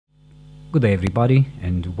Good day everybody,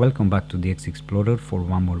 and welcome back to DX Explorer for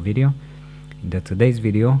one more video. In today's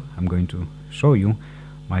video I'm going to show you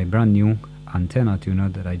my brand new antenna tuner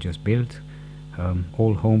that I just built,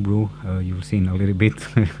 all homebrew. You'll see in a little bit.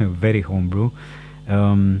 Very homebrew.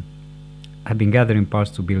 I've been gathering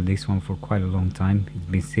parts to build this one for quite a long time. It's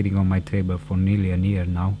been sitting on my table for nearly a year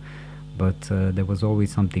now, but there was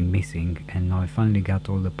always something missing, and now I finally got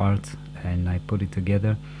all the parts and I put it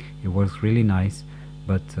together. It works really nice,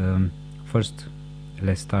 but first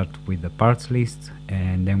let's start with the parts list,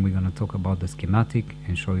 and then we're gonna talk about the schematic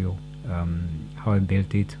and show you how I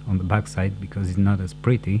built it on the back side, because it's not as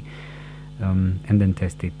pretty, and then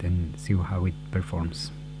test it and see how it performs.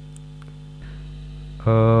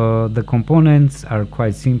 The components are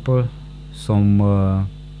quite simple. Some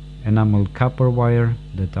enamel copper wire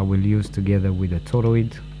that I will use together with a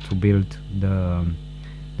toroid to build the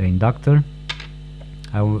inductor.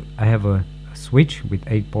 I have a switch with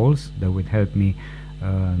 8 poles that would help me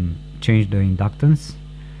change the inductance.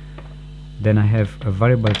 Then I have a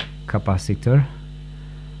variable capacitor.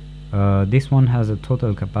 This one has a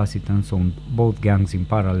total capacitance on both gangs in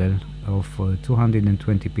parallel of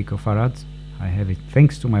 220 picofarads. I have it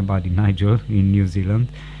thanks to my buddy Nigel in New Zealand.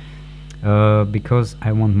 Because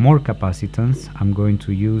I want more capacitance, I'm going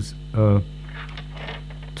to use a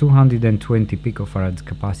 220 picofarads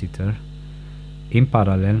capacitor in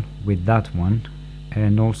parallel with that one,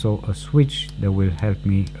 and also a switch that will help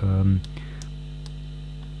me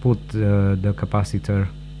put the capacitor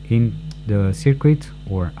in the circuit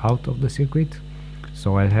or out of the circuit.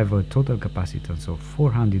 So I'll have a total capacitance of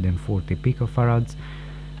 440 picofarads.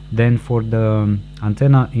 Then for the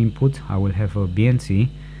antenna input I will have a BNC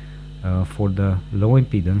for the low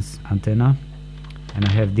impedance antenna, and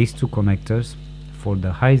I have these two connectors for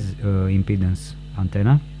the high impedance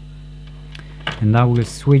antenna, and I will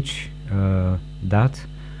switch that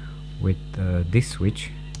with this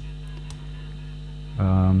switch.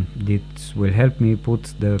 This will help me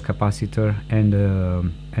put the capacitor and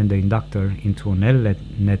the inductor into an L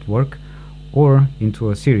network or into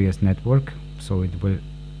a series network, so it will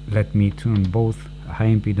let me tune both high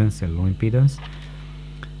impedance and low impedance.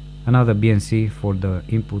 Another BNC for the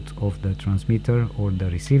input of the transmitter or the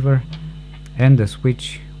receiver, and the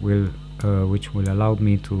switch will which will allow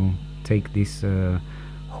me to take this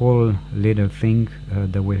whole little thing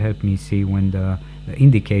that will help me see when the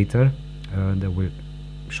indicator that will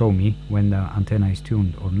show me when the antenna is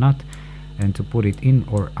tuned or not, and to put it in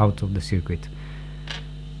or out of the circuit,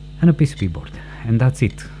 and a PCB board. And that's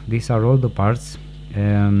it. These are all the parts.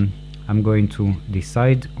 I'm going to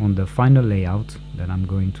decide on the final layout that I'm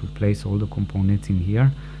going to place all the components in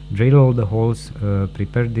here, drill all the holes,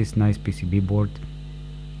 prepare this nice PCB board.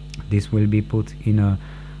 This will be put in a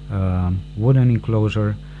wooden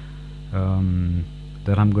enclosure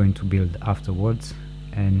that I'm going to build afterwards,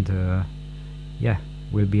 and yeah,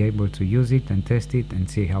 we'll be able to use it and test it and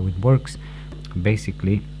see how it works.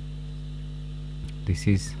 Basically, this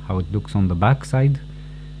is how it looks on the back side.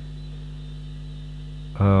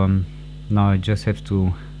 Now I just have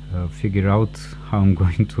to figure out how I'm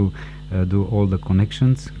going to do all the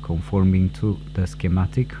connections conforming to the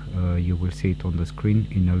schematic. You will see it on the screen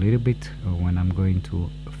in a little bit when I'm going to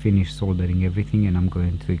finish soldering everything, and I'm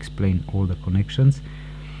going to explain all the connections.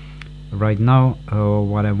 Right now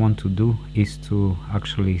what I want to do is to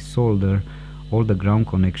actually solder all the ground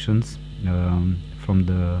connections from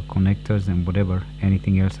the connectors and whatever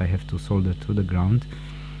anything else I have to solder to the ground.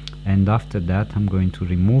 And after that I'm going to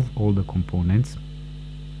remove all the components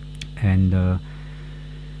and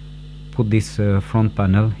put this front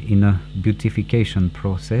panel in a beautification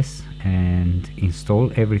process and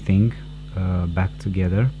install everything back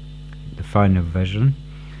together, the final version,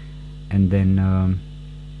 and then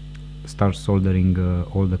start soldering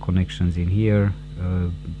all the connections in here,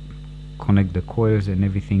 connect the coils and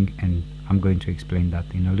everything, and I'm going to explain that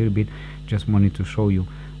in a little bit. Just wanted to show you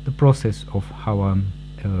the process of how I'm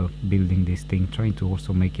building this thing, trying to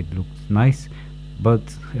also make it look nice, but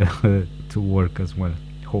to work as well.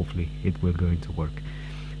 Hopefully it will going to work.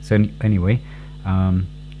 So anyway,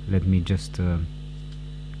 let me just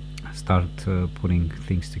start putting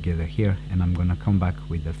things together here, and I'm gonna come back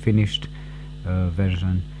with the finished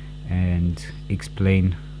version and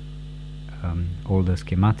explain all the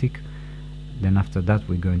schematic. Then after that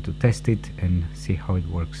we're going to test it and see how it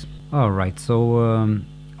works. Alright, so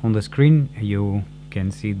on the screen you can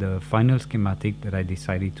see the final schematic that I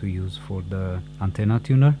decided to use for the antenna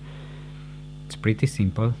tuner. It's pretty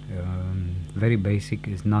simple, very basic,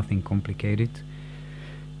 it's nothing complicated.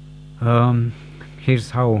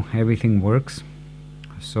 Here's how everything works.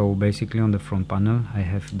 So basically on the front panel I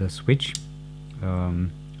have the switch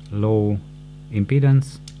low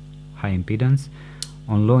impedance, high impedance.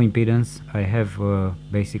 On low impedance I have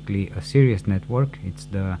basically a series network. It's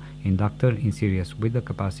the inductor in series with the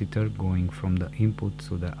capacitor going from the input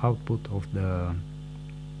to the output of the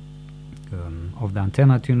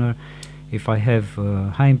antenna tuner. If I have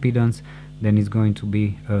high impedance, then it's going to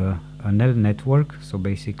be an L network, so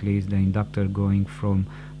basically it's the inductor going from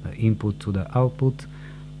the input to the output,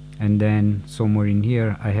 and then somewhere in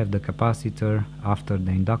here I have the capacitor after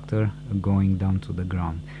the inductor going down to the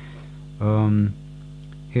ground.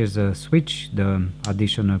 Here's a switch, the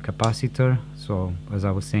additional capacitor. So as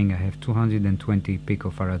I was saying, I have 220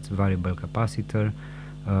 picofarads variable capacitor.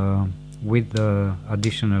 With the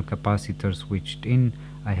additional capacitor switched in,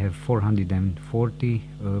 I have 440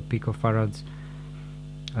 picofarads.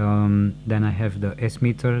 Then I have the S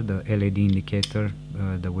meter, the LED indicator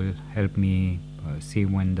that will help me see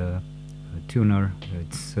when the tuner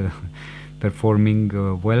it's performing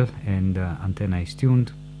well and the antenna is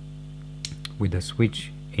tuned, with the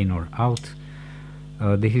switch in or out.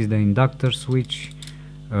 This is the inductor switch.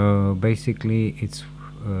 Basically it's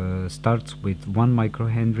starts with 1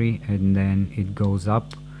 microhenry and then it goes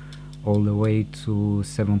up all the way to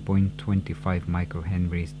 7.25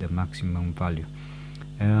 microhenry is the maximum value.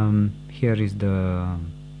 Here is the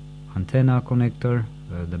antenna connector,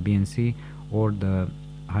 the BNC, or the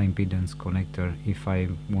high impedance connector if I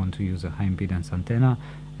want to use a high impedance antenna,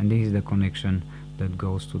 and this is the connection that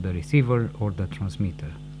goes to the receiver or the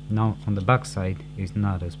transmitter. Now on the back side is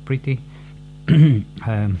not as pretty.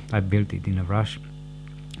 I built it in a rush.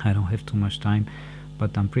 I don't have too much time,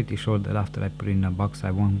 but I'm pretty sure that after I put it in a box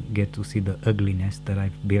I won't get to see the ugliness that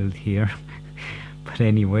I've built here. But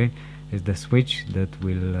anyway, it's the switch that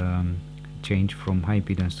will change from high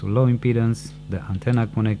impedance to low impedance, the antenna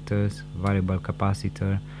connectors, variable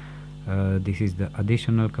capacitor. This is the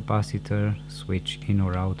additional capacitor, switch in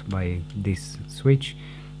or out by this switch.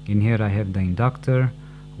 In here I have the inductor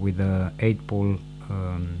with a 8-pole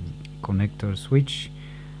connector switch,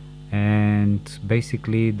 and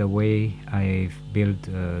basically the way I've built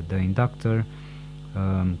the inductor,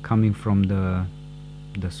 coming from the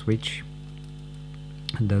switch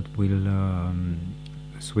that will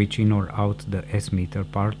switch in or out the S meter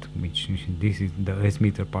part, which this is the S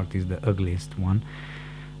meter part is the ugliest one.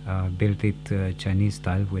 Built it Chinese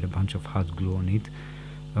style with a bunch of hot glue on it.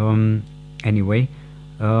 Anyway,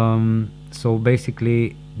 so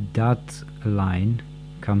basically that line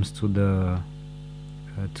comes to the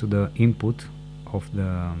input of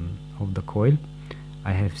the coil.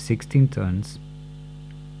 I have 16 turns,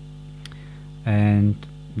 and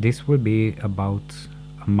this will be about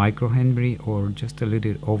a microhenry or just a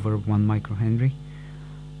little over 1 microhenry,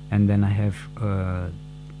 and then I have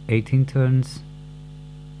 18 turns,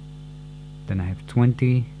 then I have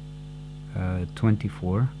 20,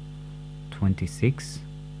 24, 26,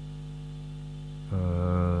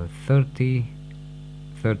 30,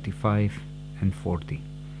 35 and 40.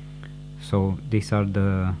 So these are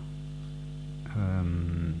the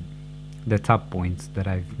tap points that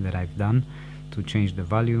I've done to change the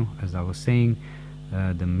value. As I was saying,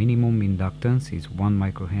 the minimum inductance is 1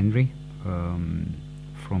 microhenry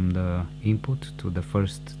from the input to the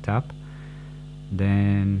first tap.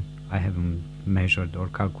 Then I haven't measured or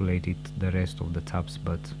calculated the rest of the taps,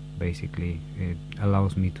 but basically it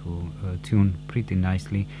allows me to tune pretty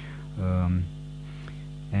nicely.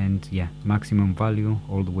 And yeah, maximum value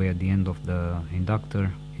all the way at the end of the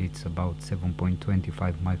inductor, it's about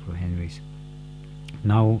 7.25 microhenries.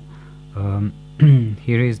 Now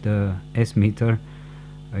here is the S meter.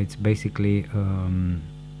 It's basically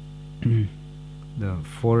the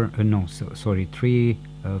 3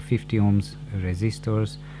 50 ohms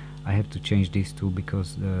resistors. I have to change these two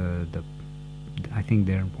because I think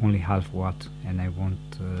they're only half watt, and I want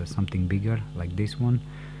something bigger like this one.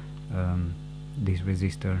 This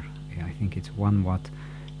resistor, yeah, I think it's 1 watt,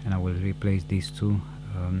 and I will replace these two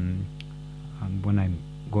when I'm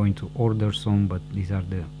going to order some, but these are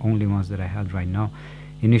the only ones that I had right now.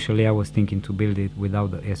 Initially I was thinking to build it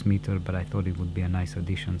without the S meter, but I thought it would be a nice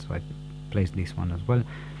addition, so I placed this one as well.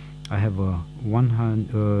 I have a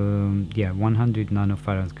 100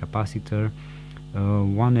 nanofarads capacitor,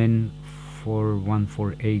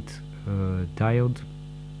 1N4148 diode,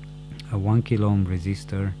 a 1 kilo ohm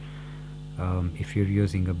resistor. If you're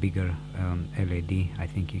using a bigger LED, I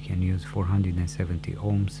think you can use 470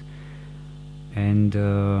 ohms, and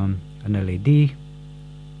an LED.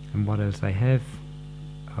 And what else I have?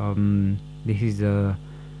 This is a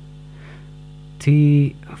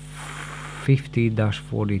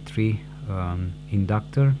T50-43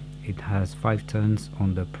 inductor. It has 5 turns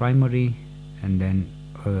on the primary, and then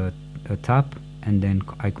a tap and then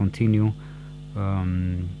I continue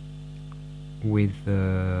with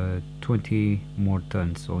 20 more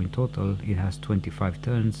turns. So in total it has 25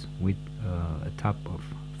 turns with a tap of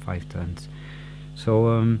 5 turns.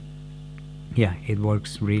 So yeah, it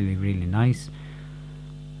works really nice.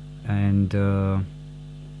 And yeah,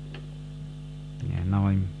 now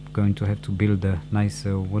I'm going to have to build a nice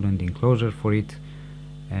wooden enclosure for it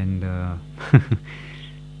and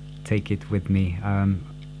take it with me.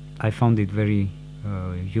 I found it very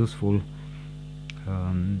useful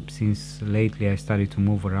since lately I started to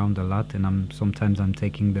move around a lot, and sometimes I'm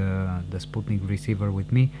taking the Sputnik receiver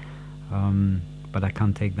with me, but I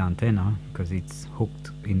can't take the antenna because it's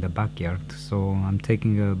hooked in the backyard. So I'm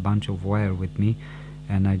taking a bunch of wire with me,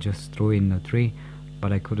 and I just threw in a tree,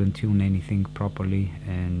 but I couldn't tune anything properly.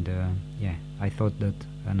 And yeah, I thought that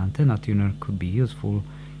an antenna tuner could be useful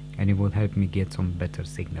and it would help me get some better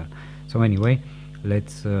signal. So anyway,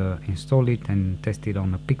 let's install it and test it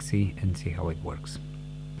on a Pixie and see how it works.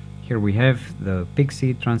 Here we have the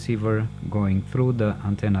Pixie transceiver going through the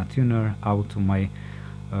antenna tuner out to my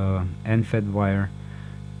end-fed wire,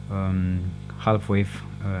 half-wave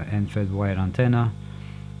end-fed wire antenna,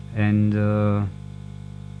 and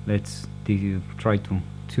let's try to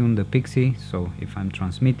tune the Pixie. So if I'm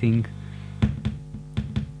transmitting,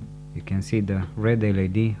 you can see the red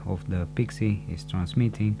LED of the Pixie is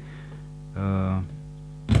transmitting.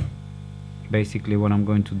 Basically what I'm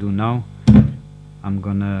going to do now, I'm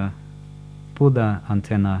gonna put the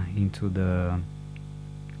antenna into the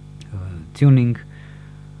tuning.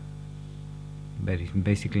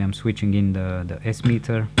 Basically I'm switching in the S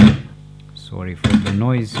meter. Sorry for the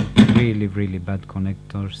noise, really bad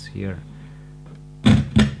connectors here.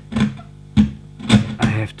 I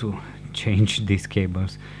have to change these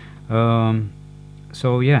cables.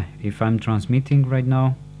 So yeah, if I'm transmitting right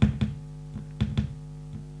now,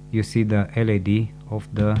 you see the LED of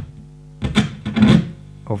the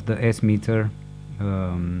S meter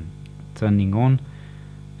turning on.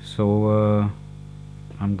 So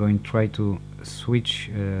I'm going to try to switch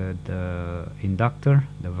the inductor,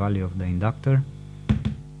 the value of the inductor.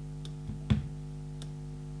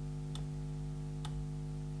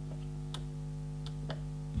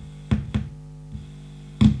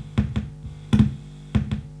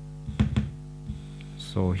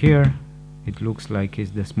 So here it looks like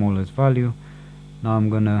it's the smallest value. Now I'm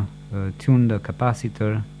gonna tune the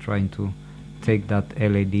capacitor, trying to take that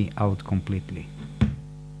LED out completely.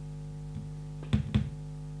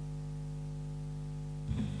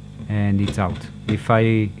 And it's out. If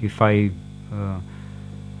I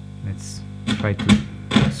let's try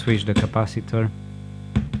to switch the capacitor.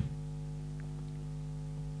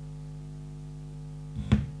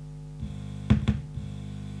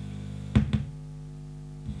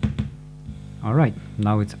 Alright,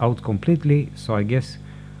 now it's out completely, so I guess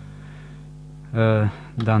the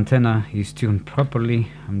antenna is tuned properly.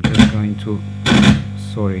 I'm just going to,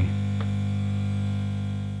 sorry,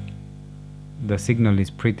 the signal is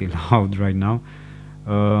pretty loud right now.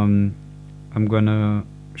 I'm gonna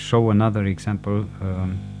show another example.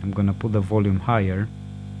 I'm gonna put the volume higher,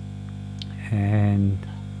 and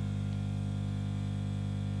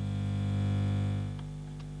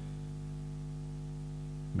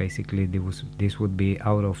basically this would be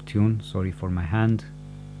out of tune. Sorry for my hand.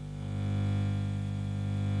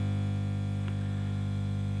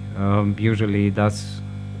 Usually that's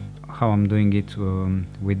how I'm doing it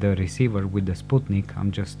with the receiver, with the Sputnik.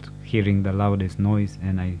 I'm just hearing the loudest noise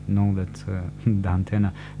and I know that the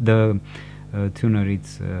antenna, the tuner,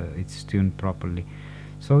 it's tuned properly.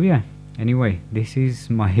 So yeah, anyway, this is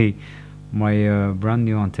my brand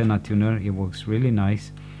new antenna tuner. It works really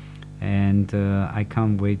nice, and I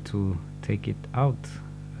can't wait to take it out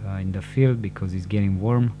in the field because it's getting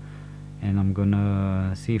warm, and I'm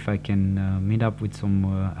gonna see if I can meet up with some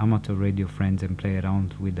amateur radio friends and play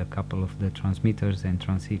around with a couple of the transmitters and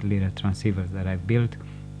little transceivers that I've built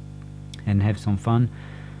and have some fun.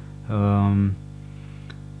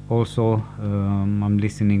 Also I'm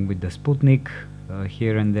listening with the Sputnik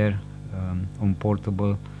here and there on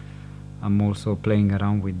portable. I'm also playing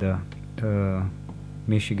around with the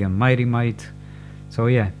Michigan Mighty Might. So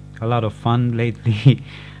yeah, a lot of fun lately.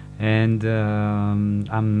 And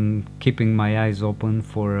I'm keeping my eyes open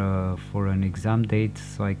for an exam date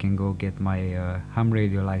so I can go get my ham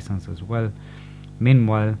radio license as well.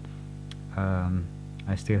 Meanwhile,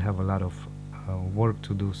 I still have a lot of work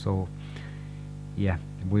to do, so yeah,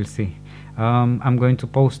 we'll see. I'm going to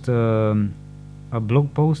post a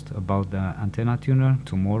blog post about the antenna tuner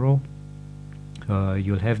tomorrow.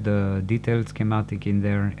 You'll have the detailed schematic in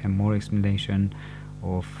there and more explanation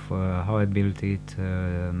of how I built it.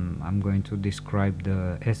 I'm going to describe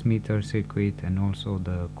the S-meter circuit and also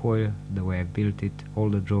the coil, the way I built it, all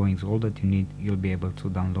the drawings, all that you need, you'll be able to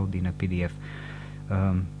download in a PDF.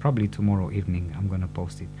 Probably tomorrow evening I'm gonna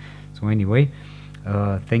post it. So anyway,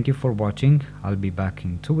 thank you for watching. I'll be back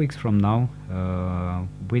in 2 weeks from now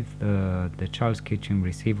with the Charles Kitchen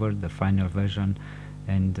receiver, the final version,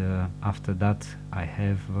 and after that I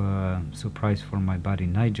have a surprise for my buddy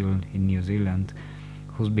Nigel in New Zealand,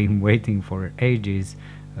 who's been waiting for ages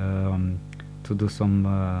to do some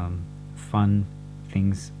fun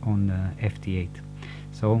things on FT8.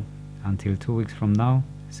 So until 2 weeks from now,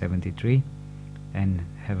 73, and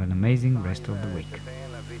have an amazing rest of the week.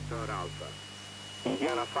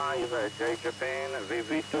 Indiana 5, J Japan, V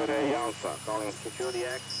Victor Alpha, calling security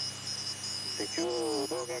X, secure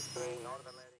Dog X-ray, North America.